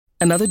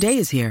Another day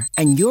is here,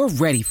 and you're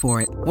ready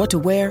for it. What to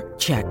wear?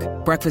 Check.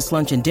 Breakfast,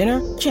 lunch, and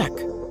dinner? Check.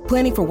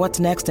 Planning for what's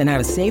next and how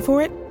to save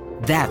for it?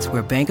 That's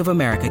where Bank of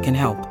America can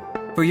help.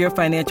 For your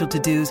financial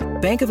to-dos,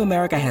 Bank of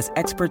America has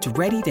experts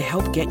ready to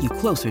help get you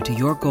closer to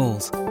your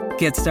goals.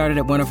 Get started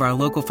at one of our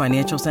local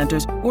financial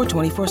centers or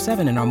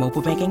 24/7 in our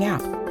mobile banking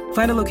app.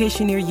 Find a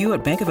location near you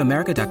at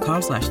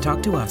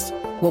bankofamerica.com/talktous.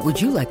 What would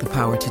you like the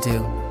power to do?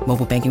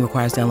 Mobile banking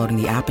requires downloading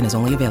the app and is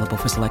only available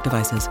for select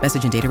devices.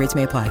 Message and data rates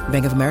may apply.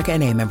 Bank of America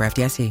N.A., member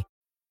FDIC.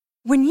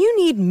 When you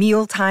need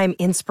mealtime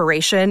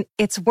inspiration,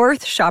 it's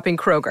worth shopping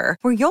Kroger,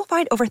 where you'll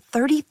find over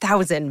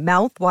 30,000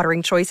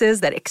 mouth-watering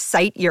choices that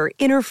excite your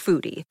inner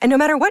foodie. And no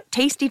matter what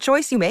tasty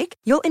choice you make,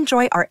 you'll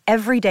enjoy our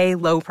everyday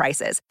low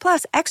prices,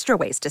 plus extra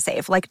ways to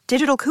save, like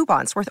digital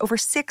coupons worth over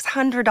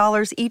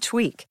 $600 each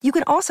week. You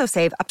can also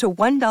save up to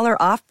 $1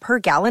 off per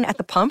gallon at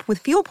the pump with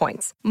fuel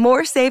points.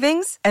 More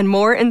savings and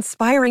more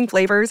inspiring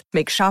flavors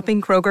make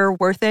shopping Kroger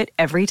worth it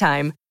every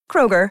time.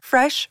 Kroger,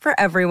 fresh for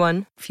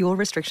everyone. Fuel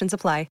restrictions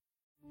apply.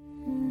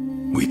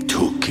 We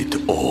took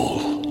it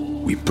all.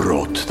 We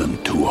brought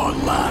them to our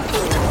land.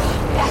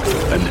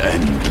 An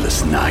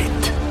endless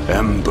night,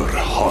 ember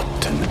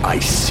hot and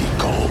icy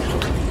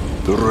cold.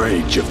 The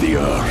rage of the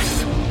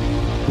earth.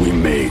 We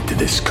made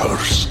this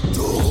curse.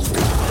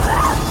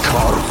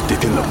 Carved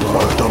it in the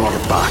blood on our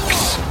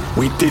backs.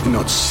 We did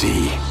not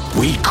see.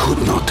 We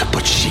could not,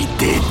 but she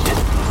did.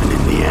 And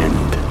in the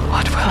end,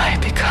 what will I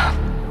become?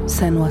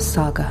 Senua's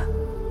Saga.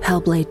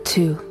 Hellblade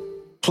 2.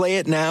 Play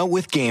it now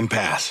with Game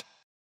Pass.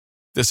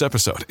 This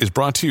episode is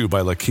brought to you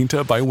by La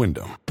Quinta by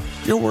Wyndham.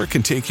 Your work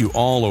can take you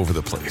all over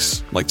the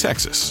place, like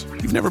Texas.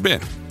 You've never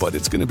been, but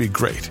it's going to be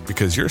great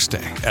because you're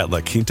staying at La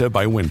Quinta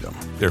by Wyndham.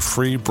 Their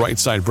free Bright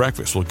Side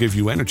breakfast will give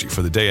you energy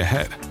for the day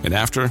ahead. And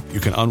after,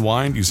 you can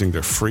unwind using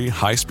their free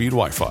high-speed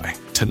Wi-Fi.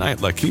 Tonight,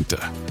 La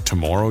Quinta.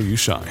 Tomorrow, you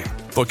shine.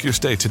 Book your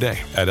stay today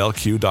at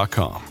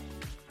LQ.com.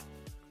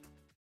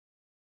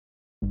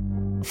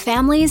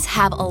 Families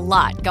have a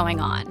lot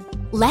going on.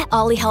 Let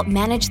Ollie help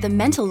manage the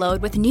mental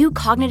load with new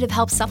cognitive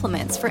help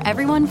supplements for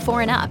everyone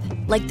 4 and up,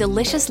 like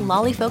delicious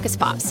Lolly Focus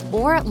Pops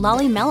or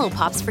Lolly Mellow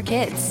Pops for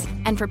kids.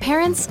 And for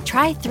parents,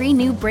 try 3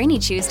 new Brainy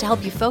Chews to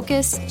help you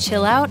focus,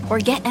 chill out, or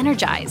get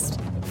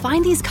energized.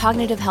 Find these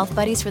cognitive health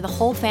buddies for the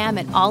whole fam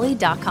at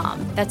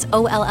ollie.com. That's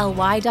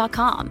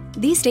OLLY.com.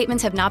 These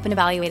statements have not been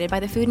evaluated by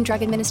the Food and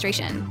Drug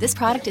Administration. This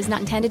product is not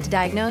intended to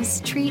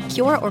diagnose, treat,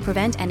 cure, or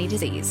prevent any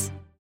disease.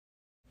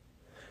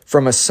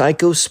 From a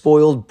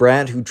psycho-spoiled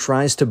brat who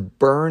tries to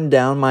burn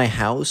down my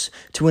house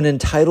to an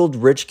entitled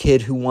rich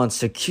kid who wants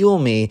to kill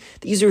me,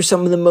 these are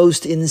some of the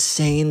most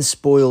insane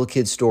spoiled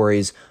kid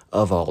stories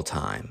of all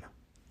time.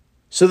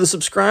 So the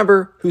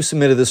subscriber who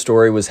submitted the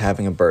story was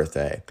having a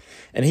birthday,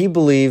 and he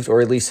believed,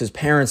 or at least his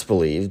parents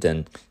believed,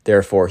 and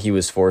therefore he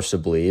was forced to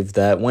believe,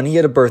 that when he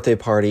had a birthday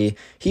party,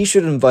 he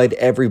should invite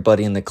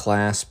everybody in the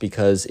class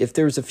because if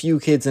there was a few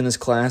kids in his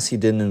class he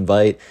didn't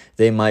invite,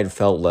 they might have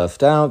felt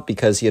left out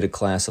because he had a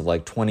class of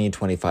like 20,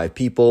 25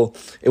 people.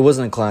 It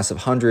wasn't a class of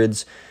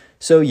hundreds.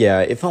 So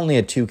yeah, if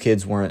only 2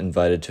 kids weren't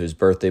invited to his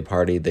birthday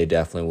party, they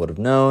definitely would have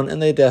known,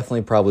 and they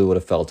definitely probably would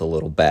have felt a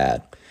little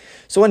bad.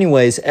 So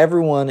anyways,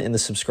 everyone in the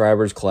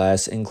subscribers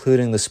class,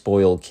 including the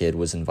spoiled kid,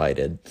 was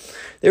invited.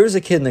 There was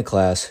a kid in the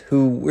class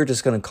who we're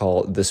just going to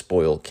call the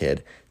spoiled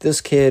kid. This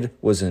kid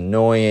was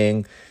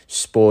annoying,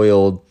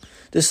 spoiled,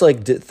 just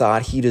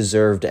thought he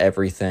deserved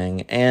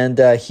everything, and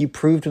he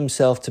proved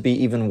himself to be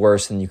even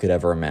worse than you could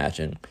ever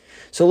imagine.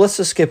 So let's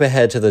just skip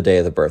ahead to the day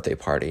of the birthday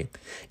party.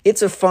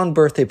 It's a fun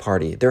birthday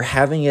party. They're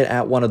having it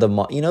at one of the,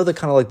 the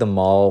kind of like the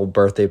mall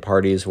birthday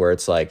parties where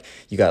it's like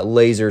you got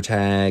laser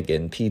tag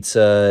and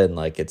pizza and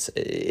like it's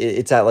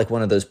at like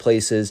one of those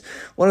places,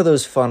 one of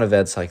those fun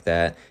events like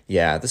that.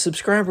 Yeah, the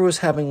subscriber was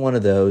having one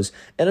of those,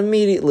 and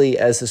immediately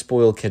as the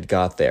spoiled kid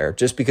got there,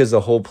 just because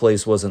the whole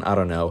place wasn't,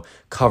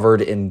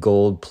 covered in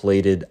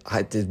gold-plated,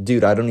 I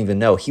don't even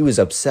know. He was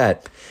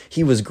upset.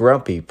 He was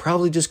grumpy,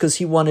 probably just because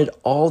he wanted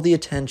all the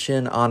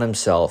attention on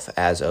himself,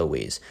 as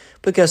always.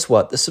 But guess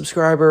what? The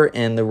subscriber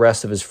and the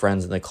rest of his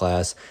friends in the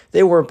class,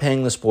 they weren't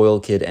paying the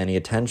spoiled kid any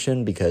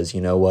attention because, you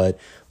know what?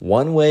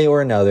 One way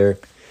or another,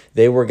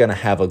 they were going to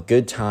have a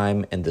good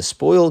time, and the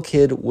spoiled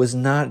kid was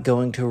not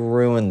going to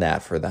ruin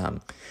that for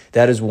them.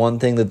 That is one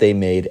thing that they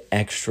made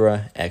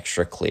extra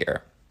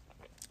clear.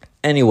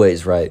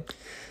 Anyways, right.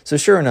 So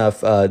sure enough,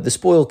 the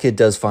spoiled kid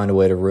does find a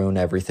way to ruin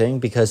everything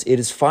because it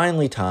is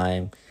finally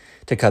time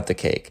to cut the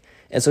cake.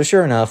 And so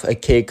sure enough, a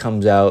cake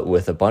comes out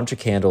with a bunch of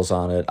candles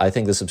on it. I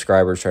think the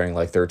subscriber's turning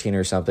like 13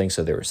 or something.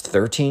 So there was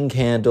 13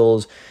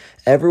 candles.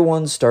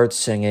 Everyone starts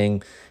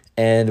singing.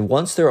 And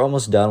once they're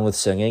almost done with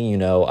singing,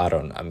 I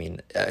don't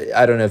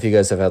know if you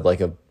guys have had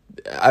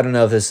I don't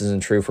know if this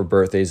isn't true for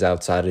birthdays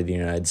outside of the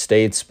United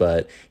States,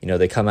 but,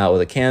 they come out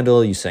with a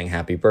candle, you sing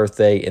happy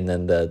birthday, and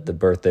then the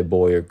birthday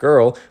boy or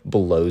girl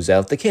blows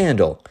out the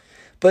candle.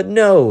 But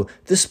no,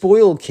 the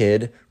spoiled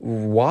kid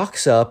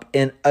walks up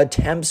and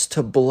attempts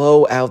to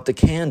blow out the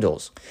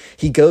candles.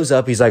 He goes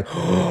up, he's like,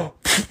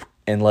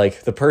 And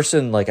like the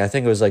person, like I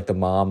think it was like the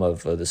mom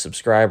of the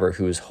subscriber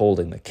who is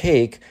holding the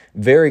cake,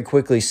 very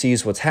quickly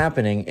sees what's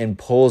happening and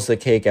pulls the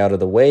cake out of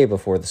the way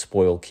before the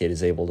spoiled kid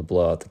is able to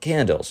blow out the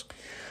candles.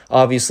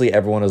 Obviously,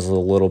 everyone is a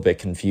little bit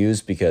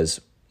confused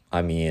because,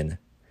 I mean,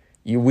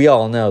 we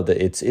all know that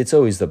it's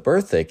always the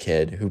birthday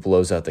kid who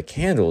blows out the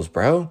candles,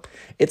 bro.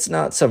 It's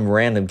not some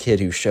random kid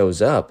who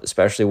shows up,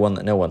 especially one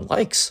that no one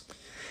likes.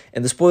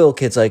 And the spoiled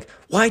kid's like,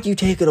 why'd you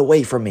take it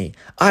away from me?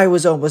 I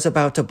was almost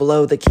about to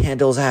blow the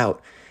candles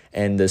out.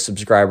 And the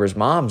subscriber's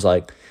mom's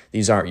like,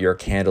 these aren't your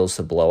candles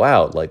to blow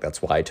out. Like,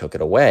 that's why I took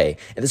it away.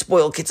 And the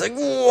spoiled kid's like,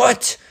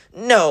 what?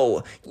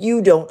 No,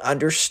 you don't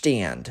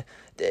understand.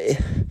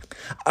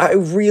 I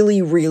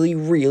really want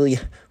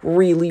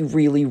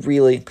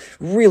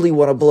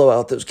to blow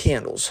out those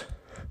candles.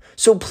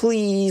 So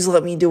please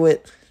let me do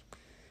it.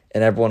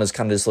 And everyone is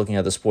kind of just looking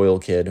at the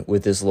spoiled kid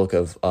with this look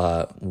of,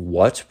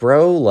 what,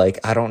 bro?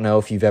 Like, I don't know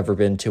if you've ever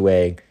been to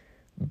a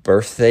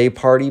birthday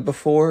party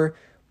before,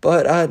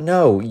 but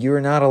no,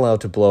 you're not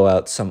allowed to blow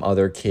out some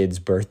other kid's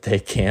birthday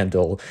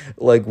candle.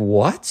 Like,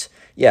 what?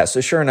 Yeah,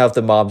 so sure enough,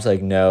 the mom's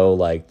like, no,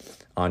 like,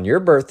 on your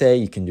birthday,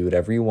 you can do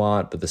whatever you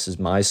want, but this is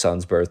my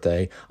son's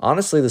birthday.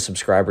 Honestly, the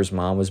subscriber's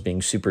mom was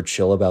being super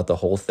chill about the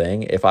whole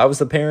thing. If I was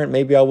the parent,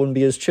 maybe I wouldn't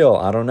be as chill.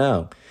 I don't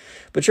know.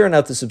 But sure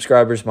enough, the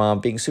subscriber's mom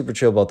being super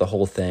chill about the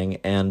whole thing,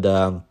 and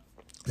the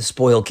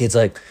spoiled kid's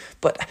like,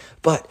 but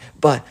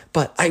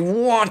I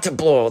want to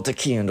blow out the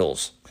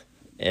candles.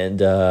 And,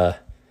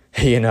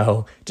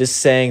 just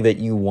saying that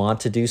you want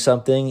to do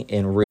something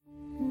in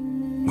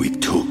We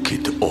took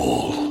it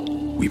all.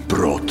 We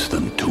brought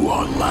them to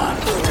our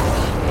land.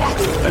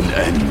 An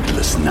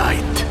endless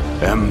night,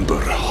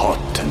 ember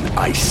hot and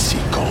icy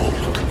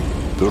cold.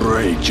 The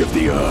rage of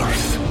the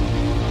earth.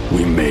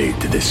 We made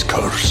this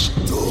curse.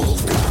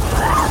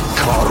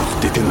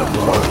 Carved it in the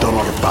blood on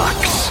our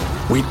backs.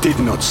 We did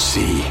not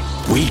see.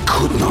 We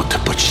could not,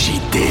 but she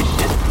did.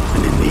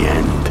 And in the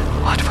end,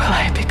 What will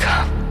I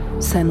become?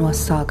 Senua's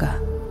Saga.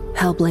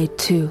 Hellblade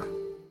 2.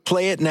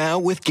 Play it now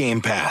with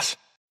Game Pass.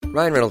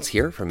 Ryan Reynolds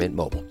here from Mint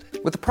Mobile.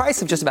 With the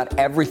price of just about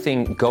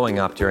everything going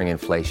up during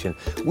inflation,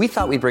 we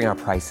thought we'd bring our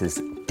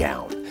prices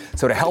down.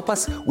 So to help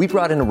us, we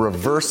brought in a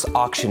reverse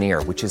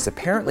auctioneer, which is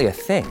apparently a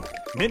thing.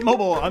 Mint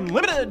Mobile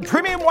Unlimited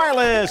Premium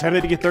Wireless. How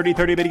to get 30,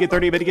 30, bit to get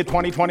 30, bit to get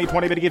 20, 20,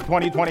 20, bit to get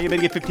 20, 20, bit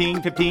to get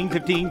 15, 15,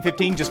 15,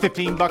 15, just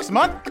 $15 a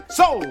month?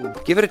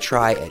 Sold! Give it a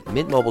try at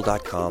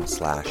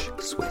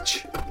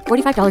mintmobile.com/switch.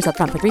 $45 up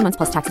front for 3 months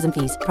plus taxes and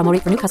fees. Promo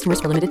rate for new customers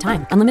for limited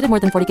time. Unlimited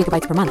more than 40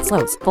 gigabytes per month.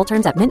 Slows full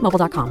terms at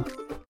mintmobile.com.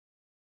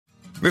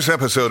 This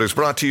episode is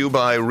brought to you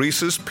by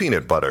Reese's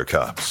Peanut Butter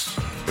Cups.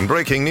 In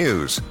breaking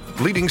news,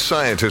 leading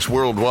scientists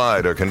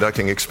worldwide are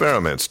conducting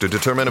experiments to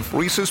determine if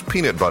Reese's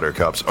Peanut Butter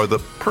Cups are the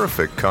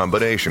perfect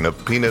combination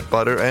of peanut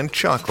butter and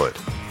chocolate.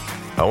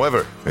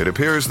 However, it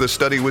appears the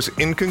study was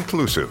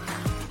inconclusive,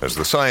 as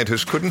the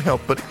scientists couldn't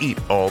help but eat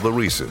all the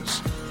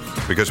Reese's.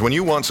 Because when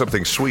you want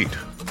something sweet,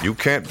 you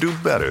can't do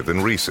better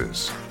than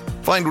Reese's.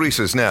 Find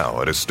Reese's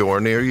now at a store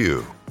near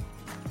you.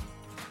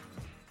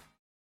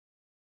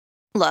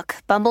 Look,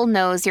 Bumble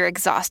knows you're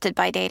exhausted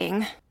by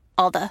dating.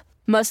 All the,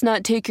 must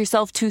not take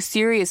yourself too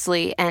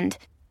seriously, and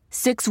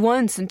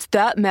 6'1" since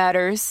that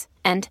matters.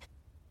 And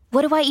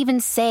what do I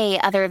even say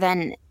other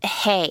than,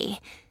 hey?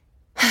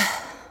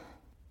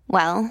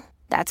 Well,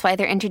 that's why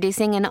they're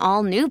introducing an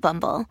all-new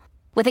Bumble,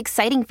 with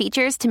exciting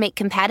features to make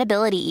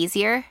compatibility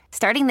easier,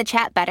 starting the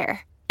chat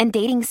better, and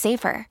dating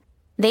safer.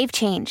 They've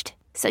changed,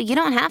 so you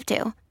don't have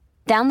to.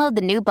 Download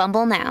the new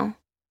Bumble now.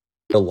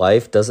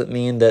 life doesn't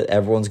mean that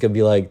everyone's going to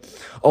be like,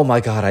 oh my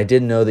God, I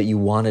didn't know that you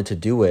wanted to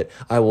do it.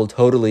 I will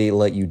totally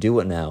let you do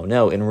it now.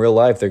 No, in real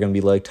life, they're going to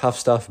be like, tough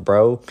stuff,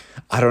 bro.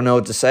 I don't know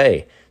what to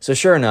say. So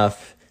sure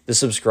enough, the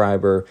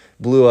subscriber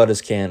blew out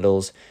his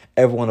candles.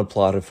 Everyone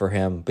applauded for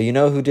him. But you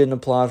know who didn't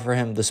applaud for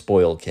him? The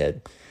spoiled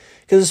kid.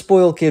 Because the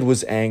spoiled kid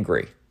was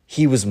angry.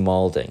 He was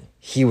malding.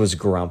 He was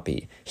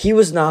grumpy. He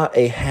was not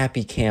a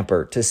happy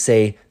camper, to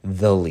say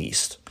the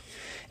least.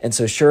 And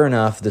so sure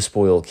enough, the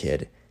spoiled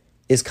kid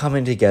is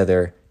coming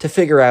together to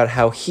figure out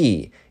how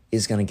he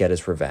is going to get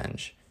his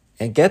revenge.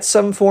 And get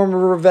some form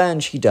of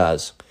revenge, he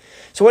does.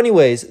 So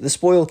anyways, the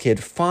spoiled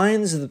kid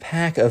finds the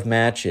pack of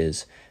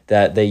matches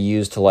that they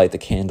used to light the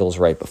candles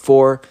right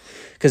before.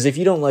 Because if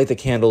you don't light the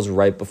candles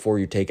right before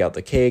you take out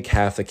the cake,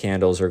 half the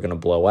candles are going to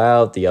blow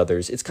out. The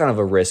others, it's kind of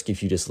a risk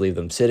if you just leave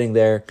them sitting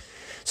there.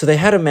 So they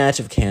had a match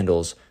of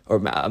candles, or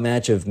a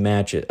match of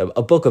matches,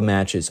 a book of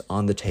matches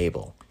on the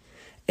table.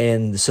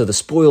 And so the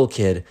spoiled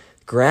kid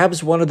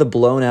grabs one of the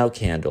blown out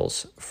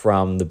candles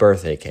from the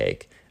birthday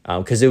cake,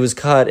 because it was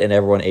cut and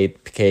everyone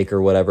ate the cake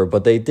or whatever,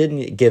 but they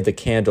didn't give the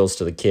candles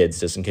to the kids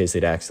just in case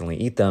they'd accidentally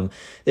eat them.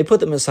 They put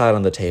them aside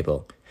on the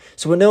table.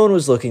 So when no one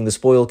was looking, the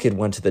spoiled kid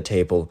went to the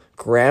table,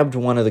 grabbed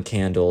one of the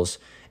candles,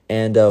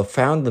 and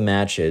found the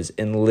matches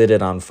and lit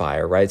it on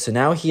fire, right? So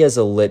now he has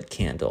a lit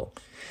candle.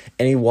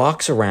 And he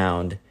walks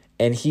around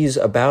and he's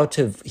about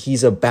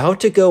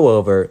to go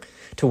over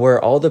to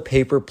where all the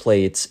paper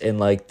plates and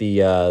like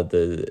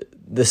the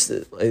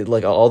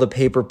like all the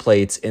paper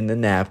plates and the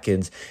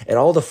napkins and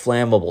all the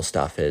flammable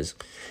stuff is.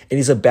 And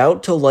he's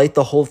about to light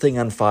the whole thing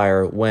on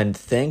fire when,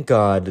 thank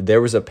God,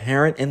 there was a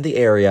parent in the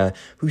area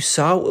who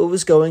saw what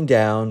was going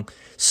down,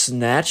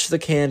 snatched the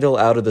candle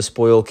out of the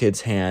spoiled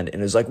kid's hand,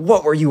 and was like,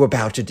 "What were you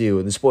about to do?"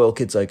 And the spoiled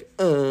kid's like,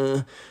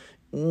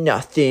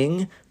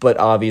 nothing. But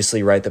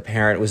obviously, right, the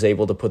parent was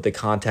able to put the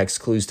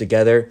context clues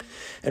together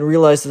and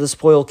realized that the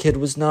spoiled kid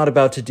was not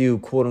about to do,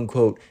 quote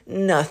unquote,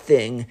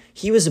 nothing.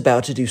 He was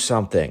about to do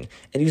something,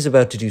 and he was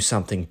about to do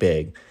something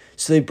big.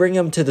 So they bring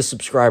him to the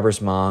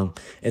subscriber's mom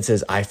and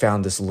says, "I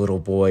found this little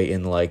boy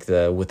in like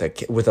with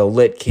a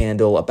lit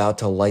candle about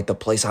to light the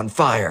place on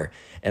fire."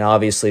 And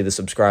obviously the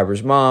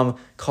subscriber's mom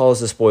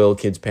calls the spoiled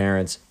kid's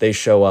parents. They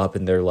show up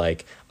and they're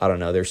like, I don't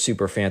know, their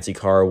super fancy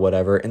car or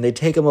whatever, and they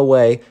take him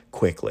away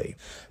quickly.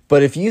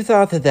 But if you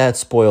thought that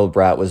spoiled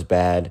brat was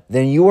bad,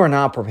 then you are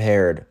not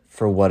prepared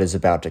for what is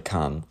about to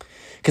come.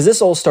 Because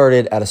this all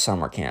started at a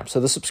summer camp. So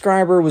the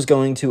subscriber was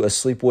going to a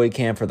sleepaway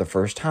camp for the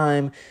first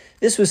time.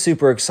 This was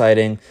super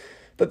exciting.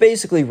 But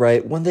basically,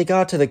 right, when they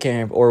got to the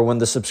camp, or when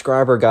the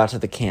subscriber got to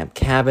the camp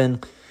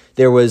cabin,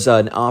 there was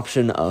an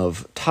option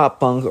of top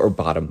bunk or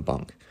bottom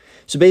bunk.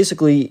 So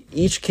basically,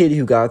 each kid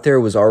who got there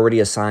was already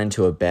assigned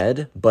to a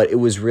bed, but it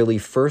was really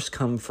first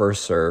come,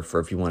 first serve for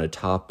if you want a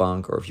top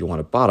bunk or if you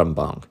want a bottom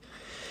bunk.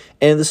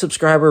 And the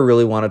subscriber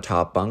really wanted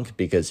top bunk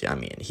because, I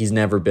mean, he's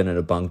never been in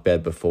a bunk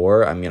bed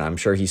before. I mean, I'm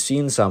sure he's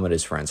seen some at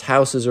his friends'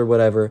 houses or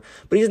whatever,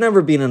 but he's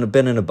never been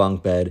in a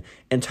bunk bed,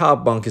 and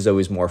top bunk is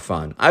always more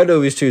fun. I would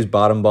always choose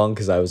bottom bunk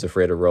because I was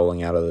afraid of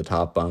rolling out of the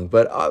top bunk,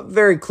 but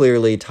very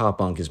clearly, top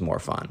bunk is more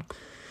fun.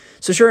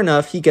 So sure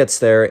enough, he gets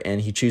there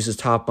and he chooses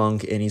top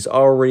bunk, and he's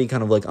already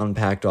kind of like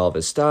unpacked all of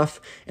his stuff,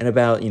 and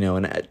about,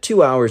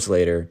 2 hours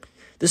later,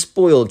 the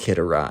spoiled kid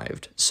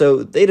arrived.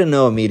 So they didn't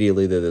know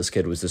immediately that this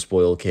kid was the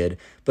spoiled kid,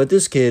 but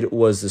this kid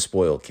was the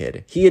spoiled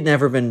kid. He had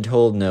never been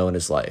told no in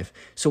his life.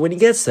 So when he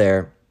gets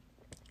there,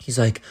 he's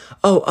like,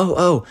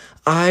 oh,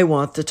 I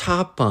want the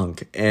top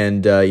bunk.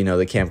 And,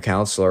 the camp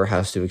counselor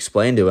has to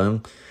explain to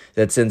him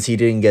that since he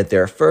didn't get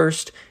there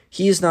first,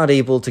 he is not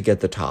able to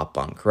get the top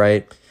bunk,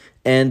 right?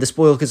 And the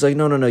spoiled kid's like,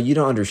 no, you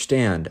don't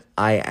understand.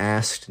 I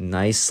asked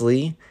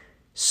nicely,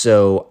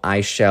 so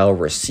I shall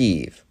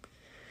receive.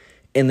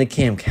 And the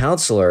camp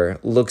counselor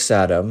looks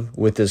at him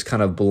with this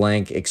kind of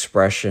blank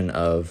expression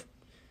of,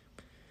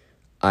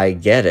 I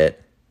get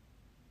it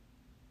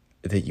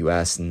that you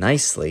asked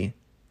nicely,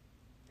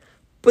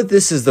 but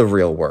this is the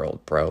real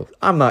world, bro.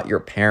 I'm not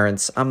your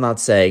parents. I'm not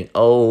saying,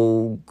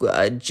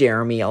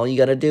 Jeremy, all you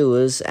gotta do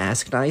is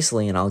ask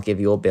nicely and I'll give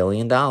you $1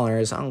 billion.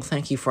 Oh,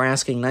 thank you for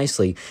asking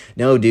nicely.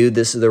 No, dude,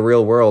 this is the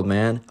real world,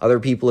 man. Other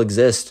people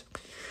exist.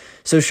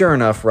 So sure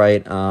enough,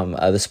 right,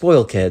 the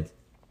spoiled kid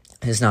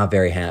is not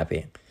very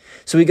happy.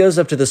 So he goes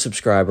up to the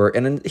subscriber,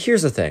 and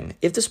here's the thing.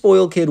 If the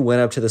spoiled kid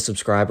went up to the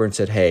subscriber and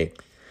said, "Hey,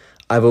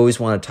 I've always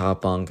wanted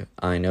top bunk.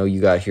 I know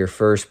you got here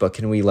first, but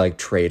can we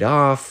trade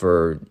off,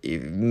 or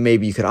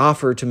maybe you could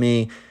offer it to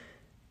me?"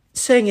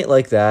 Saying it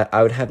like that,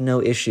 I would have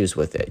no issues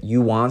with it.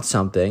 You want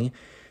something,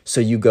 so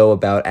you go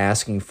about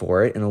asking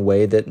for it in a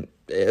way that,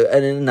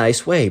 in a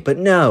nice way. But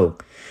no,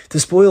 the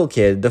spoiled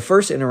kid, the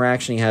first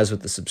interaction he has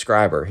with the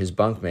subscriber, his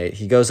bunkmate,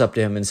 he goes up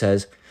to him and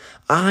says,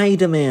 "I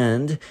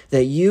demand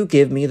that you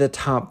give me the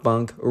top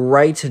bunk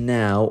right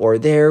now, or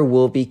there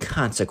will be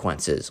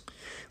consequences."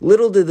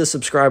 Little did the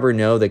subscriber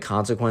know that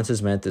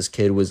consequences meant this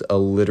kid was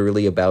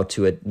literally about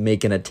to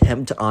make an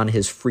attempt on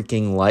his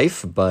freaking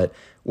life, but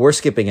we're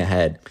skipping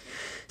ahead.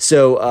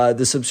 So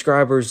the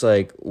subscriber's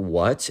like,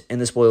 "What?" And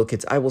the spoiled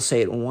kid's, "I will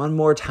say it one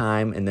more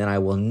time, and then I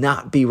will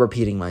not be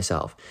repeating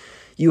myself.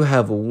 You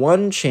have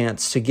one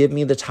chance to give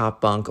me the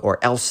top bunk, or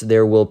else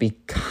there will be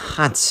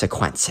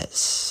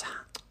consequences."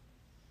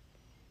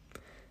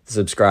 The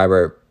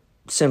subscriber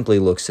simply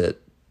looks at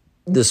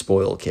the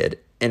spoiled kid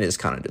and is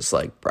kind of just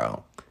like,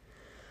 "Bro,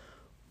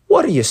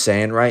 what are you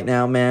saying right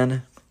now,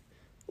 man?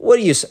 What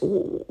are you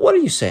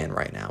saying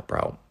right now,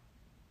 bro?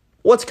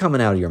 What's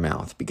coming out of your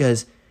mouth?"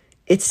 Because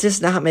it's just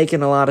not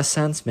making a lot of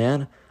sense,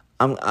 man.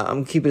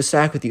 I'm keeping a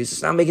stack with you. It's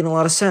just not making a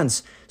lot of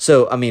sense.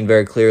 So, I mean,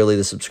 very clearly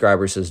the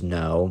subscriber says,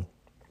 "No,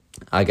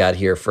 I got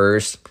here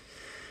first."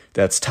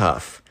 That's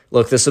tough.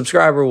 Look, the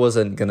subscriber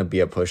wasn't going to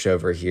be a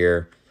pushover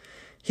here.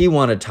 He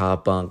wanted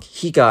top bunk.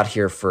 He got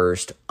here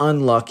first.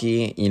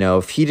 Unlucky,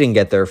 if he didn't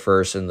get there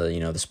first and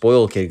the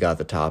spoiled kid got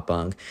the top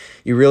bunk,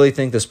 you really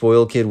think the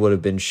spoiled kid would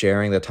have been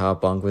sharing the top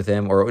bunk with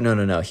him? Or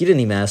no. He didn't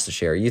even ask to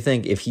share. You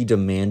think if he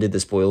demanded the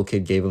spoiled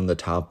kid gave him the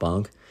top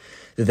bunk,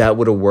 that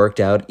would have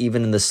worked out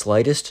even in the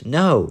slightest?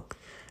 No,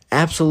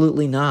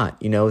 absolutely not.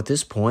 At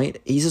this point,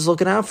 he's just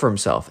looking out for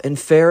himself. And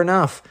fair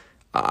enough.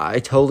 I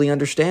totally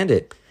understand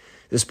it.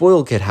 The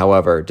spoiled kid,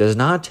 however, does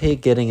not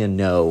take getting a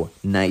no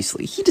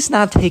nicely. He does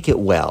not take it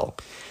well.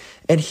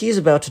 And he's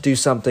about to do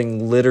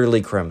something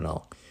literally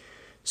criminal.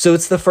 So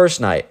it's the first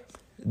night.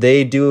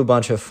 They do a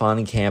bunch of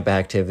fun camp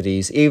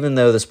activities, even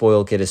though the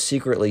spoiled kid is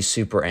secretly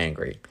super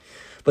angry.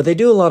 But they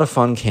do a lot of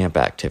fun camp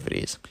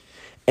activities.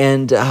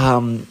 And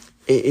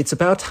it's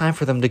about time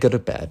for them to go to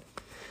bed.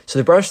 So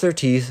they brush their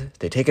teeth,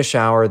 they take a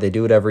shower, they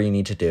do whatever you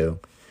need to do.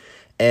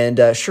 And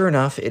sure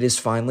enough, it is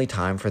finally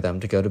time for them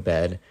to go to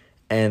bed.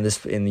 And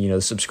the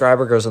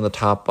subscriber goes on the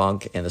top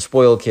bunk, and the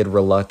spoiled kid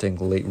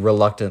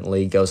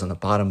reluctantly goes on the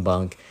bottom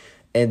bunk,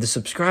 and the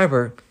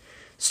subscriber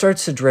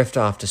starts to drift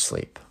off to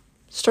sleep.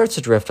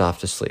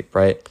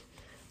 Right?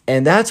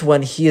 And that's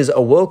when he is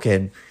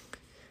awoken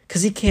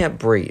because he can't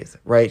breathe,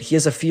 right? He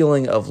has a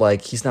feeling of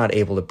like he's not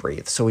able to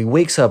breathe. So he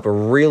wakes up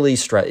really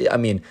stressed. I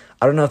mean,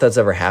 I don't know if that's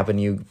ever happened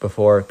to you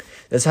before.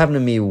 This happened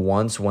to me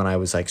once when I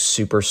was like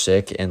super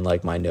sick and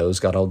like my nose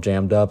got all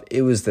jammed up.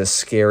 It was the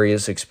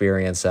scariest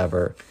experience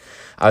ever.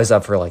 I was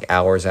up for like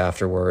hours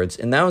afterwards,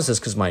 and that was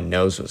just because my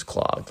nose was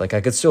clogged. Like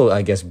I could still,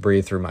 I guess,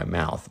 breathe through my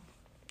mouth.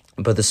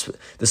 But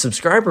the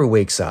subscriber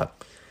wakes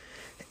up,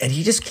 and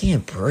he just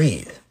can't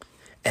breathe.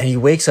 And he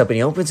wakes up, and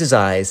he opens his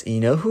eyes, and you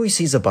know who he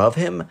sees above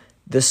him?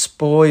 The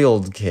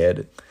spoiled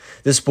kid.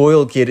 The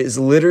spoiled kid is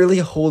literally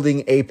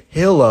holding a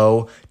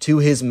pillow to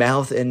his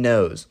mouth and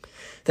nose.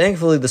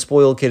 Thankfully, the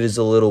spoiled kid is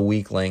a little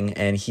weakling,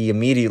 and he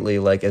immediately,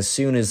 like, as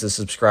soon as the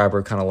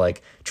subscriber kind of,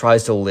 like,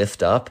 tries to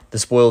lift up, the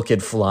spoiled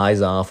kid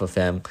flies off of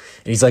him,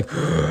 and he's like,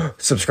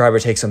 subscriber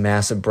takes a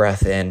massive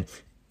breath in,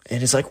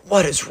 and is like,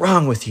 what is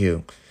wrong with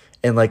you?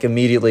 And, like,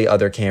 immediately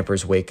other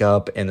campers wake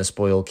up, and the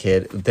spoiled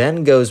kid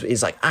then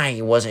he's like,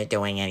 I wasn't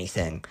doing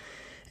anything.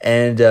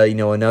 And,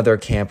 another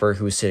camper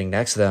who was sitting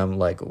next to them,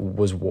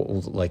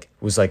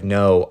 was like,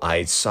 no,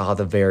 I saw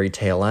the very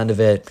tail end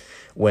of it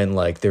when,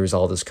 like, there was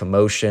all this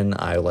commotion.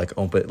 I, like,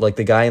 opened, like,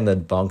 the guy in the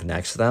bunk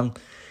next to them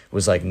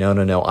was like,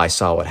 no, I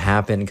saw what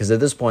happened. Because at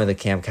this point, the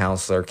camp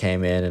counselor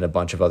came in and a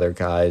bunch of other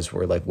guys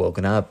were, like,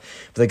 woken up.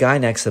 But the guy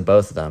next to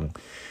both of them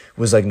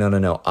was like,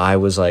 no, I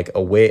was, like,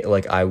 awake.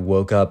 Like, I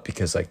woke up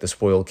because, like, the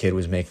spoiled kid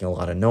was making a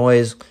lot of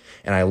noise.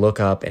 And I look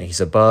up, and he's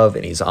above,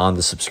 and he's on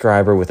the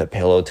subscriber with a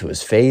pillow to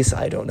his face.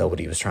 I don't know what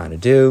he was trying to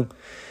do.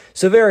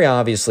 So very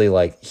obviously,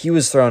 like, he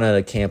was thrown out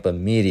of camp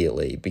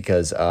immediately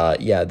because,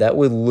 that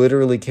would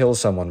literally kill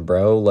someone,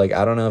 bro. Like,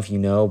 I don't know if you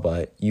know,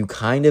 but you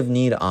kind of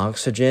need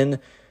oxygen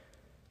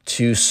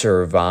to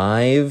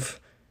survive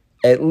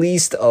at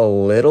least a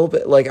little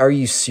bit. Like, are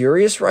you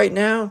serious right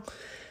now?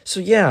 So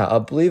yeah,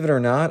 believe it or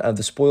not,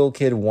 the spoiled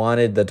kid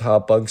wanted the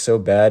top bunk so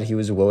bad he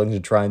was willing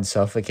to try and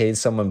suffocate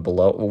someone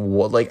below.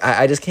 Like,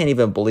 I just can't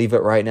even believe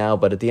it right now.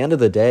 But at the end of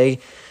the day,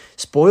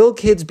 spoiled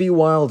kids be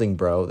wilding,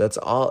 bro. That's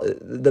all.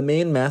 The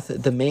main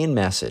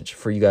message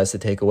for you guys to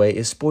take away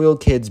is spoiled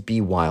kids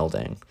be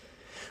wilding.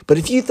 But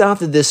if you thought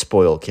that this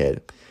spoiled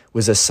kid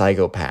was a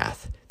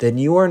psychopath, then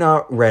you are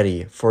not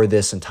ready for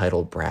this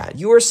entitled brat.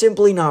 You are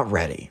simply not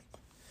ready.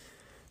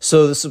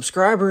 So the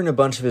subscriber and a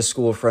bunch of his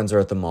school friends are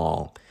at the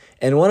mall.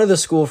 And one of the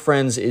school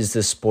friends is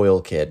this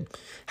spoiled kid.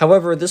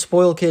 However, this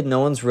spoiled kid, no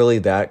one's really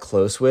that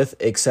close with,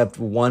 except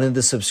one of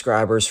the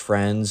subscriber's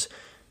friends.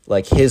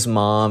 Like, his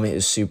mom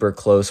is super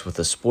close with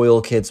the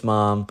spoiled kid's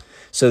mom.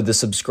 So the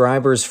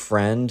subscriber's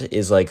friend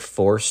is, like,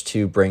 forced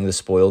to bring the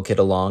spoiled kid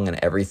along and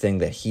everything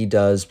that he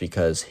does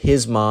because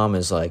his mom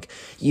is like,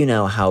 you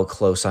know how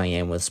close I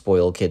am with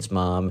spoiled kid's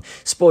mom.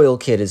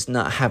 Spoiled kid is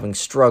not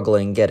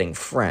struggling getting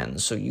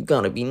friends, so you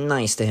gotta be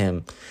nice to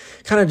him.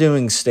 Kind of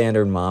doing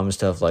standard mom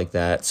stuff like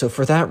that. So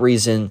for that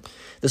reason,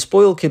 the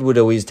spoiled kid would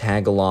always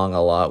tag along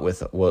a lot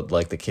with what,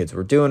 like, the kids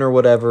were doing or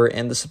whatever,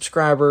 and the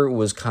subscriber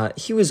was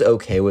he was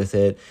okay with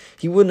it.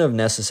 He wouldn't have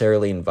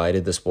necessarily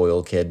invited the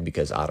spoiled kid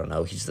because, I don't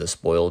know, he's the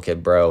spoiled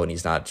kid, bro, and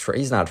he's not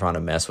trying to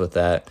mess with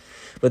that.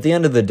 But at the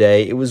end of the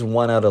day, it was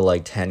 1 out of,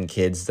 like, 10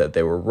 kids that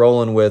they were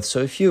rolling with, so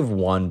if you have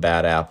one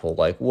bad apple,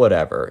 like,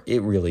 whatever,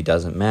 it really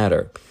doesn't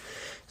matter.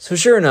 So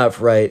sure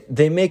enough, right,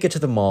 they make it to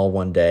the mall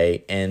one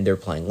day, and they're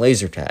playing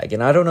laser tag.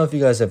 And I don't know if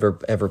you guys ever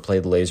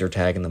played laser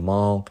tag in the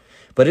mall,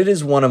 but it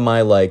is one of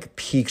my, like,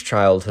 peak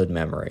childhood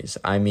memories.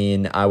 I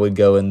mean, I would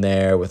go in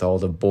there with all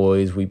the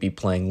boys. We'd be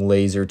playing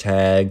laser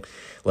tag.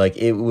 Like,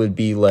 it would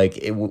be, like,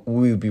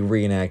 we would be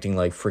reenacting,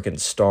 like, freaking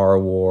Star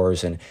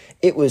Wars. And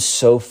it was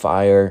so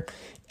fire.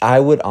 I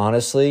would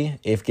honestly,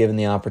 if given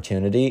the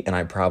opportunity, and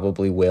I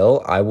probably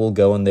will, I will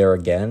go in there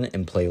again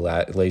and play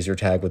laser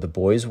tag with the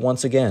boys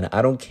once again.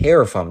 I don't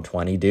care if I'm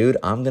 20, dude.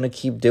 I'm going to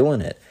keep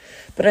doing it.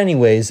 But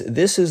anyways,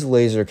 this is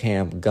laser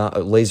tag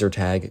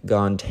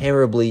gone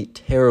terribly,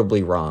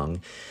 terribly wrong.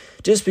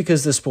 Just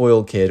because the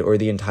spoiled kid or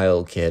the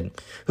entitled kid,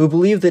 who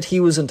believed that he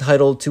was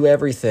entitled to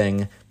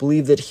everything,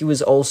 believed that he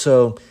was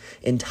also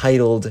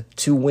entitled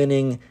to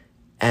winning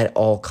at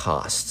all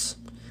costs,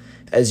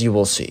 as you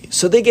will see.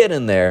 So they get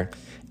in there,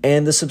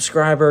 and the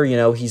subscriber,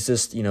 he's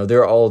just,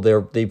 they're all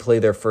there. They play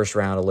their first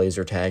round of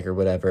laser tag or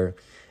whatever.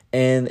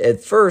 And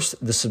at first,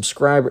 the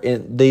subscriber,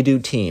 they do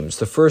teams.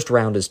 The first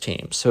round is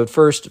teams. So at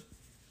first,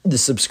 the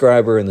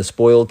subscriber and the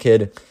spoiled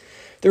kid,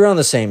 they're on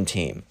the same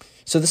team.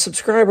 So the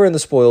subscriber and the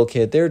spoiled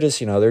kid, they're just,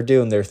 they're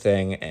doing their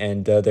thing,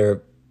 and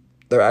they're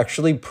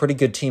actually pretty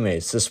good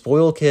teammates. The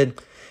spoiled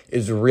kid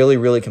is really,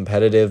 really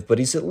competitive, but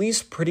he's at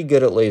least pretty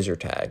good at laser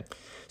tag.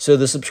 So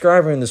the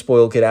subscriber and the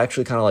spoiled kid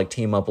actually kind of like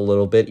team up a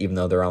little bit, even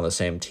though they're on the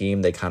same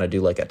team. They kind of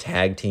do like a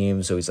tag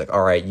team. So he's like,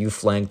 all right, you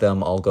flank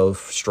them, I'll go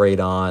straight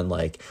on.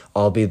 Like,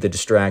 I'll be the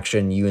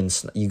distraction.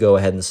 You go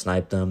ahead and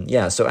snipe them.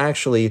 Yeah, so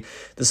actually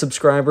the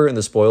subscriber and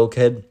the spoiled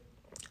kid,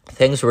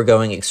 things were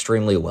going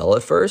extremely well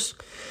at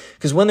first.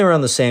 Because when they were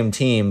on the same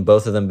team,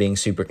 both of them being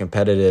super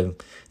competitive,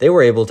 they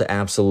were able to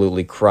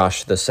absolutely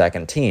crush the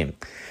second team.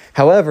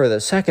 However, the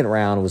second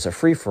round was a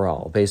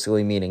free-for-all,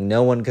 basically meaning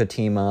no one could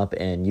team up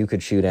and you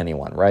could shoot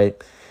anyone,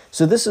 right?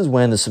 So this is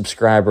when the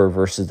subscriber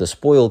versus the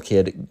spoiled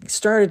kid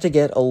started to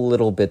get a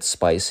little bit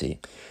spicy.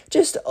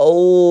 Just a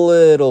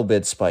little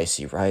bit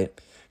spicy, right?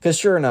 Because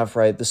sure enough,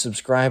 right, the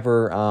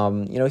subscriber,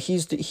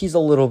 he's a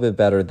little bit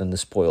better than the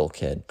spoiled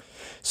kid.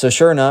 So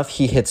sure enough,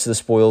 he hits the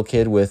spoiled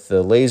kid with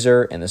the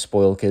laser, and the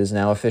spoiled kid is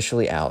now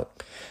officially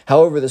out.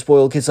 However, the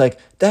spoiled kid's like,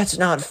 that's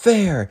not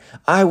fair.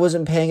 I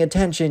wasn't paying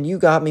attention. You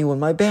got me when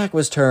my back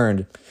was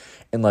turned.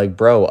 And like,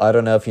 bro, I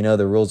don't know if you know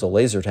the rules of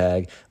laser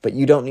tag, but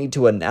you don't need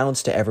to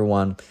announce to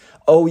everyone,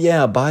 oh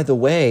yeah, by the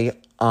way,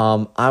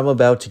 I'm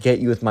about to get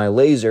you with my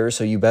laser,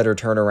 so you better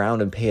turn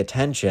around and pay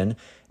attention.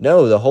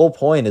 No, the whole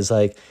point is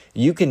like,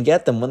 you can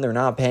get them when they're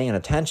not paying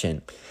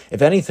attention.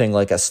 If anything,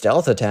 like a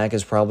stealth attack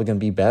is probably going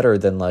to be better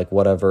than like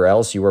whatever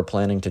else you were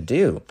planning to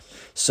do.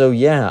 So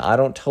yeah, I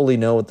don't totally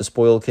know what the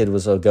spoiled kid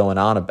was going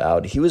on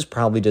about. He was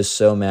probably just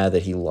so mad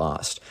that he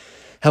lost.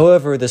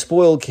 However, the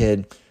spoiled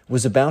kid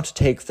was about to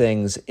take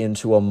things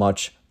into a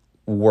much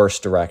worse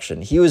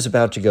direction. He was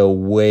about to go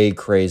way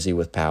crazy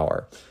with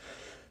power.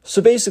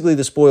 So basically,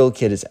 the spoiled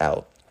kid is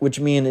out, which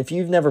means if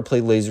you've never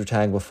played laser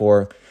tag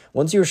before,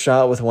 once you're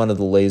shot with one of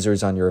the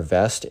lasers on your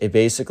vest, it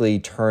basically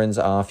turns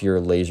off your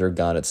laser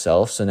gun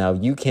itself, so now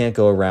you can't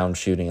go around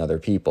shooting other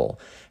people.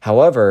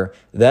 However,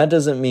 that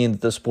doesn't mean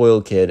that the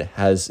spoiled kid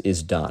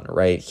is done,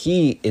 right?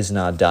 He is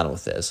not done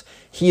with this.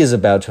 He is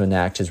about to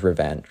enact his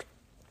revenge.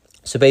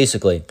 So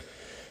basically,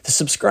 the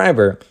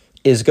subscriber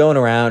is going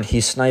around,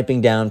 he's sniping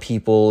down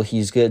people,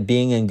 he's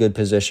being in good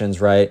positions,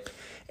 right?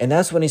 And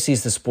that's when he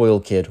sees the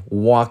spoiled kid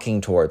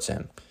walking towards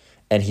him.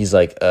 And he's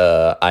like,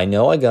 I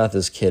know I got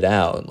this kid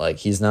out. Like,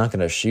 he's not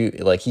going to shoot.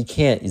 Like, he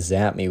can't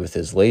zap me with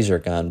his laser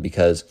gun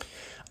because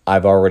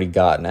I've already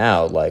gotten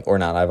out. Like, or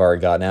not I've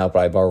already gotten out, but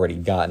I've already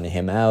gotten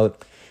him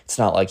out. It's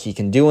not like he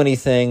can do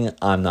anything.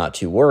 I'm not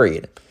too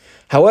worried.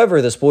 However,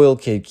 the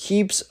spoiled kid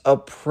keeps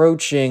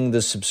approaching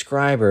the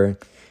subscriber,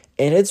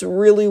 and it's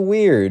really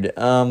weird.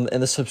 And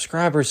the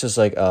subscriber's just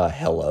like,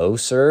 hello,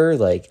 sir?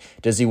 Like,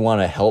 does he want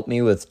to help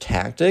me with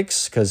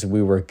tactics? Because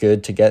we were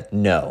good to get...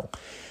 No.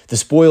 The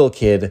spoiled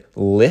kid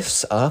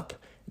lifts up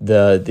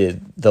the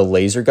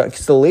laser gun,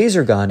 because the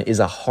laser gun is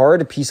a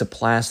hard piece of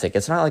plastic.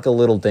 It's not like a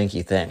little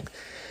dinky thing.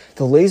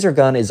 The laser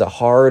gun is a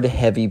hard,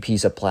 heavy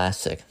piece of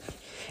plastic.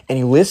 And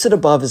he lifts it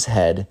above his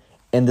head,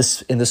 and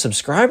the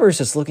subscriber is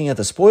just looking at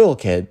the spoiled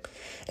kid,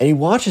 and he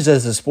watches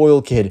as the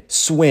spoiled kid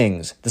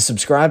swings. The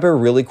subscriber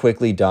really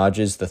quickly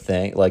dodges the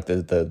thing, like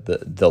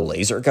the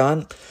laser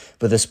gun,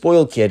 but the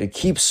spoiled kid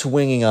keeps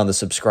swinging on the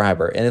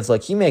subscriber. And if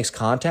like he makes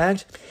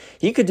contact,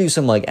 he could do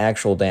some like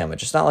actual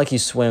damage. It's not like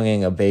he's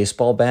swinging a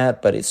baseball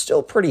bat, but it's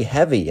still pretty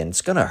heavy and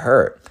it's gonna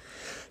hurt.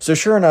 So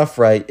sure enough,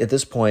 right, at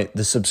this point,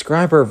 the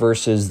subscriber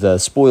versus the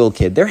spoiled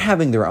kid, they're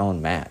having their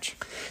own match.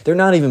 They're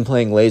not even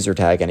playing laser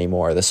tag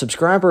anymore. The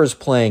subscriber is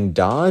playing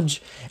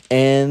dodge,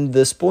 and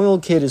the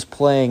spoiled kid is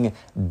playing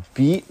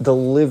beat the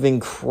living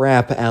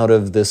crap out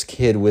of this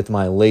kid with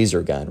my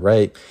laser gun,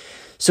 right?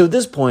 So at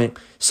this point,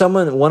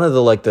 one of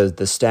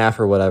the staff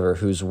or whatever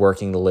who's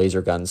working the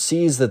laser gun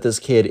sees that this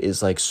kid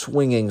is like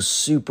swinging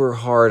super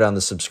hard on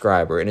the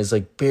subscriber and is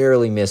like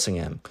barely missing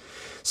him.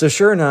 So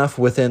sure enough,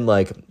 within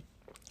like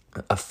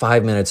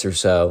 5 minutes or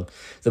so,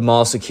 the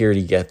mall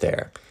security get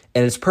there.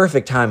 And it's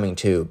perfect timing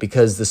too,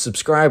 because the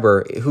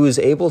subscriber, who is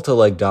able to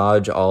like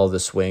dodge all the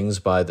swings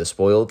by the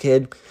spoiled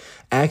kid,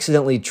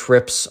 accidentally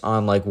trips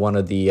on like one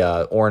of the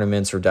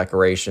ornaments or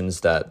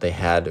decorations that they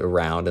had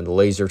around in the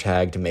laser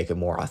tag to make it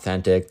more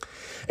authentic.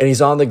 And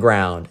he's on the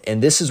ground,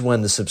 and this is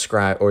when the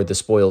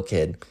spoiled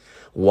kid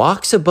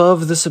walks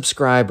above the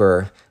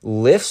subscriber,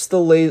 lifts the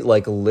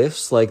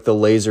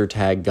laser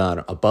tag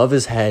gun above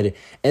his head,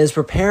 and is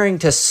preparing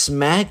to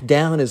smack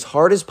down as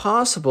hard as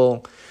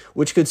possible,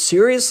 which could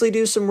seriously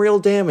do some real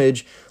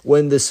damage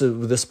when the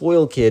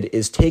spoiled kid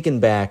is taken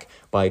back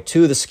by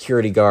two of the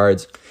security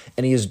guards,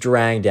 and he is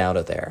dragged out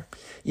of there.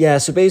 Yeah,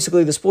 so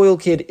basically the spoiled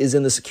kid is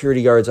in the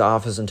security guard's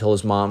office until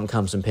his mom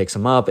comes and picks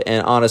him up,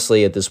 and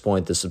honestly, at this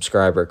point, the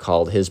subscriber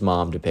called his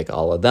mom to pick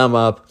all of them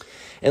up.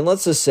 And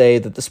let's just say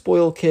that the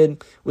spoiled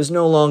kid was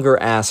no longer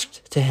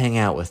asked to hang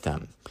out with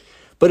them.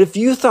 But if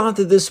you thought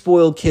that this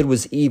spoiled kid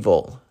was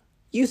evil,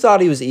 you thought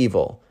he was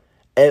evil.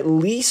 At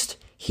least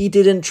he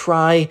didn't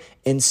try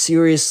and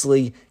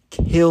seriously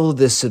kill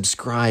the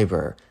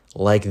subscriber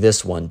like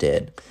this one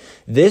did.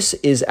 This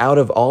is, out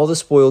of all the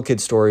spoiled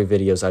kid story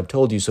videos I've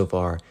told you so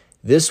far,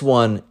 this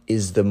one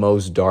is the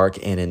most dark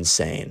and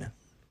insane.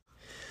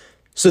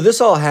 So this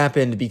all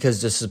happened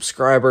because the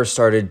subscriber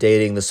started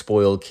dating the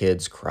spoiled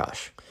kid's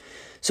crush.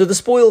 So the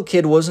spoiled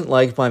kid wasn't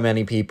liked by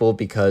many people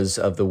because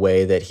of the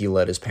way that he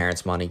let his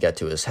parents' money get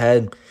to his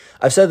head.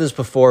 I've said this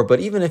before, but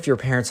even if your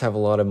parents have a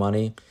lot of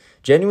money,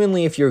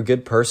 genuinely, if you're a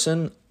good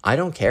person, I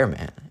don't care,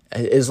 man.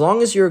 As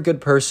long as you're a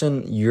good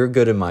person, you're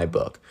good in my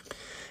book.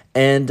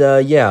 And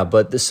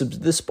but the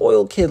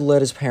spoiled kid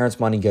let his parents'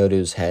 money go to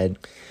his head.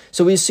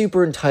 So he's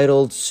super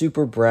entitled,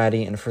 super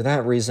bratty, and for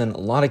that reason, a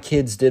lot of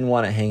kids didn't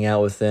want to hang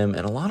out with him,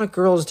 and a lot of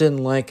girls didn't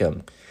like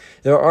him.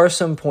 There are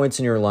some points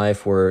in your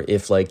life where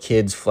if like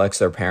kids flex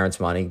their parents'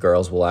 money,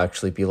 girls will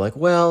actually be like,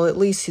 well, at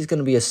least he's going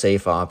to be a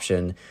safe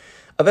option.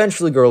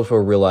 Eventually, girls will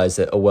realize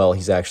that, oh, well,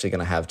 he's actually going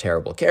to have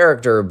terrible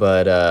character,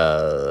 but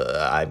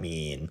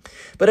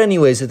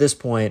anyways, at this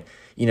point,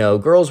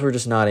 girls were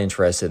just not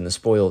interested in the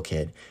spoiled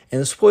kid.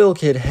 And the spoiled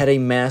kid had a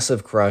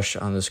massive crush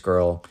on this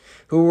girl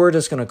who we're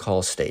just going to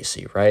call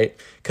Stacy, right?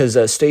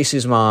 Because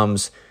Stacy's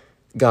mom's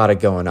got it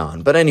going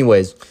on. But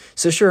anyways,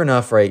 so sure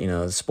enough, right,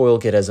 the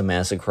spoiled kid has a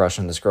massive crush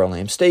on this girl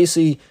named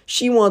Stacy.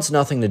 She wants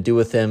nothing to do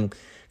with him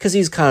because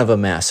he's kind of a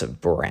massive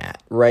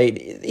brat,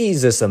 right?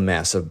 He's just a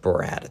massive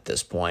brat at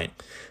this point.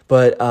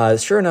 But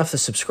sure enough, the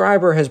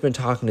subscriber has been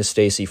talking to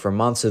Stacy for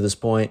months at this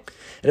point,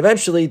 and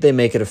eventually they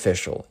make it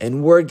official.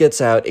 And word gets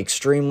out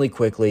extremely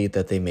quickly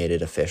that they made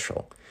it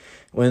official.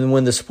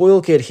 When the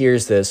spoiled kid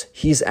hears this,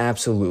 he's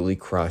absolutely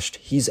crushed.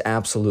 He's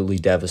absolutely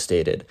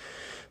devastated.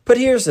 But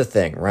here's the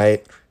thing,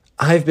 right?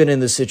 I've been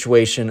in this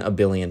situation a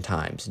billion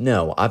times.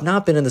 No, I've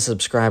not been in the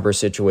subscriber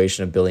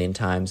situation a billion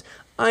times.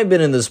 I've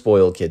been in the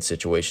spoiled kid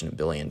situation a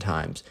billion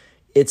times.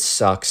 It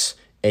sucks,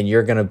 and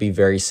you're going to be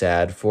very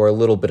sad for a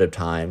little bit of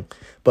time.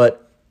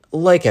 But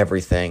like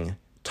everything,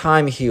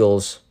 time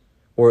heals,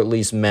 or at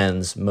least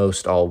mends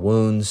most all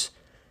wounds.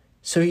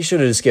 So he should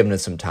have just given it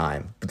some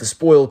time. But the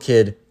spoiled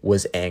kid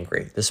was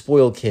angry. The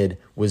spoiled kid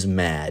was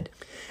mad.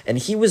 And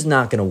he was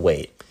not going to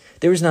wait.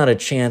 There was not a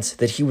chance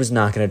that he was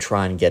not going to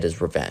try and get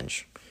his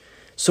revenge.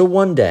 So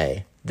one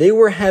day, they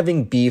were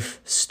having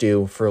beef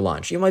stew for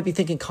lunch. You might be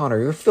thinking,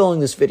 Connor, you're filling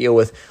this video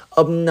with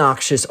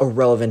obnoxious,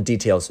 irrelevant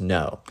details.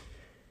 No.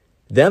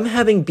 Them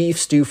having beef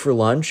stew for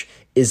lunch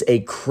is a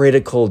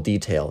critical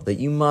detail that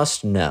you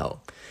must know.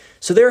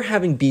 So they're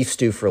having beef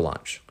stew for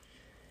lunch.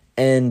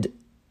 And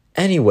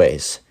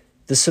anyways,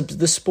 the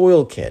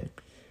spoiled kid,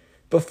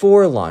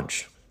 before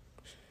lunch,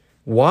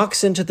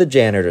 walks into the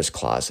janitor's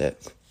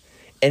closet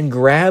and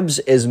grabs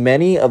as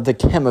many of the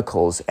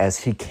chemicals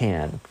as he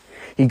can.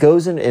 He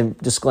goes in, and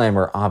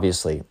disclaimer,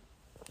 obviously,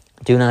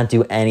 do not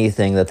do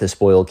anything that the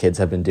spoiled kids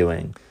have been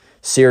doing.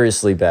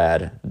 Seriously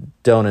bad.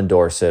 Don't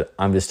endorse it.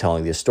 I'm just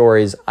telling these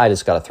stories. I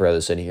just got to throw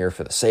this in here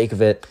for the sake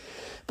of it.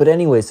 But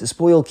anyways, the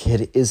spoiled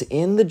kid is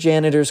in the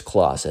janitor's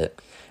closet,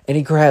 and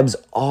he grabs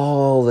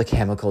all the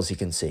chemicals he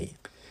can see.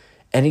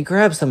 And he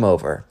grabs them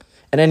over.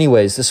 And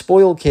anyways, the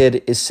spoiled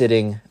kid is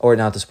sitting, or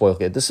not the spoiled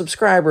kid, the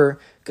subscriber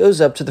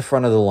goes up to the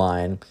front of the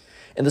line,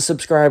 and the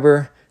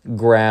subscriber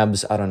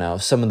grabs,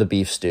 some of the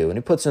beef stew, and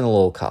he puts in a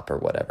little cup or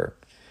whatever.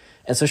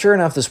 And so sure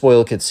enough, the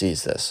spoiled kid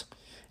sees this.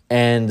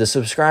 And the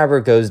subscriber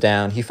goes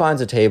down, he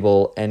finds a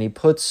table, and he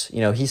puts,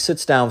 he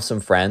sits down with some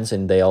friends,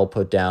 and they all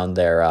put down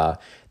their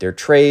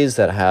trays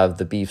that have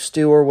the beef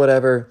stew or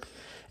whatever.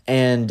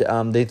 And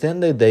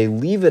they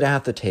leave it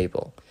at the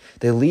table.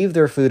 They leave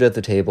their food at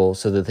the table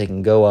so that they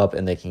can go up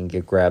and they can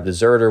grab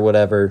dessert or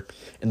whatever,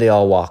 and they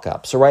all walk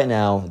up. So right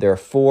now, there are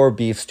 4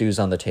 beef stews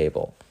on the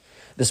table.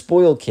 The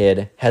spoiled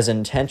kid has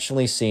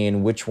intentionally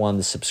seen which one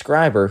the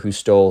subscriber who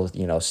stole,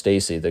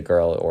 Stacy, the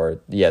girl,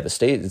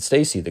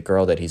 Stacy, the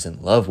girl that he's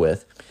in love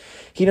with.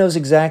 He knows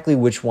exactly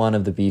which one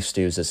of the beef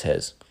stews is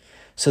his.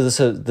 So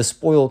the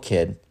spoiled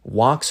kid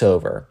walks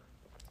over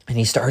and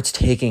he starts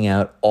taking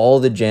out all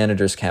the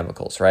janitor's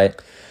chemicals, right?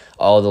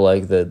 All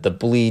the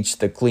bleach,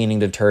 the cleaning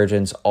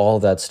detergents, all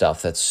that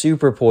stuff that's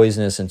super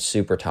poisonous and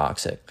super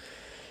toxic.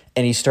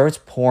 And he starts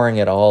pouring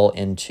it all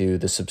into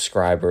the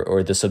subscriber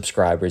or the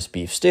subscriber's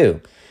beef stew.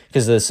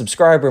 Because the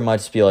subscriber might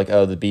just be like,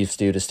 oh, the beef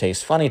stew just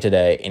tastes funny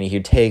today. And he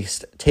would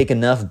take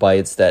enough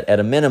bites that at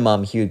a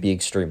minimum, he would be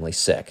extremely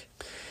sick.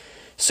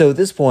 So at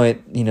this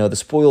point, the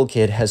spoiled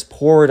kid has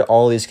poured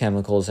all these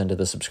chemicals into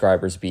the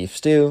subscriber's beef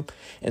stew.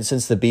 And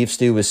since the beef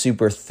stew was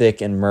super thick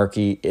and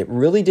murky, it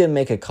really didn't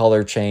make a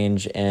color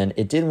change and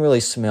it didn't really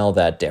smell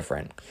that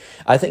different.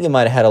 I think it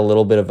might have had a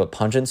little bit of a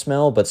pungent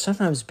smell, but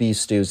sometimes beef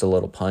stew is a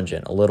little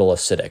pungent, a little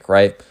acidic,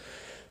 right?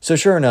 So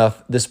sure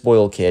enough, this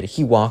spoiled kid,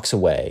 he walks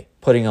away,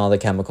 putting all the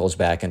chemicals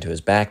back into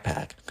his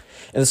backpack.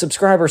 And the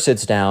subscriber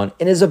sits down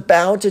and is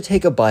about to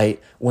take a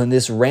bite when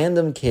this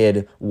random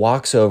kid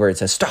walks over and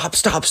says, stop,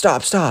 stop,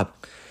 stop,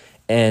 stop.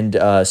 And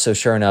so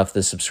sure enough,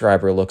 the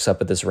subscriber looks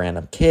up at this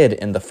random kid,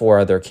 and the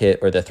 3 other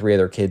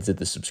kids at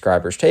the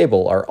subscriber's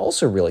table are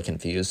also really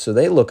confused. So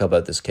they look up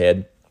at this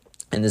kid,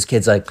 and this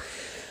kid's like,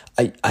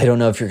 I don't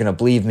know if you're going to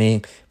believe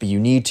me, but you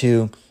need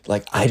to.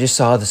 Like, I just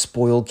saw the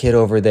spoiled kid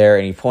over there,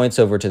 and he points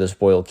over to the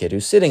spoiled kid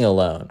who's sitting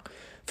alone.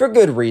 For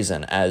good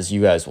reason, as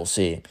you guys will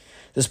see.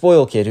 The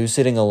spoiled kid who's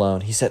sitting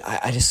alone, he said,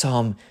 I just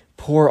saw him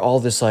pour all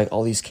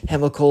these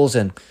chemicals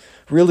and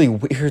really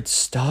weird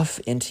stuff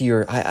into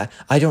your,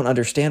 I don't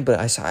understand, but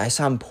I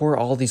saw him pour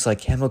all these like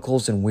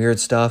chemicals and weird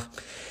stuff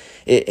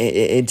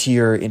into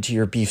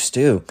your beef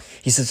stew.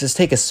 He says, just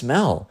take a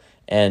smell.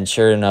 And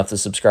sure enough, the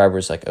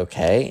subscriber's like,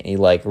 okay. And he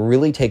like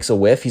really takes a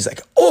whiff. He's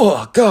like,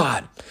 oh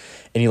God.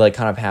 And he like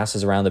kind of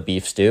passes around the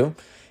beef stew.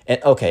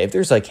 And okay, if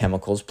there's like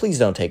chemicals, please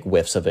don't take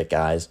whiffs of it,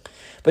 guys.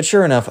 But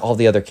sure enough, all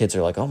the other kids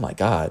are like, oh my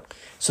God.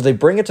 So they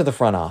bring it to the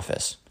front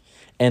office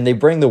and they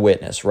bring the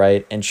witness,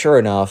 right? And sure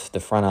enough, the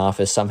front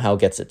office somehow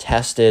gets it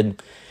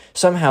tested.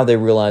 Somehow they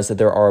realize that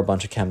there are a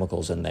bunch of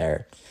chemicals in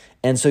there.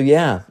 And so,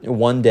 yeah,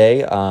 one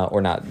day,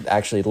 or not,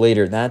 actually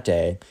later that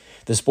day,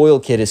 the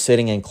spoiled kid is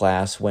sitting in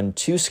class when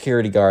 2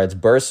 security guards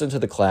burst into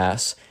the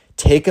class,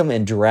 take him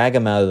and drag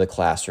him out of the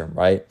classroom,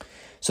 right?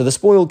 So the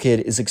spoiled kid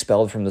is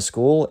expelled from the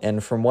school,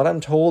 and from what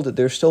I'm told,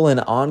 there's still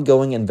an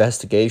ongoing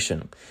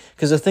investigation.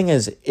 Because the thing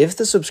is, if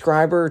the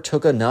subscriber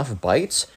took enough bites,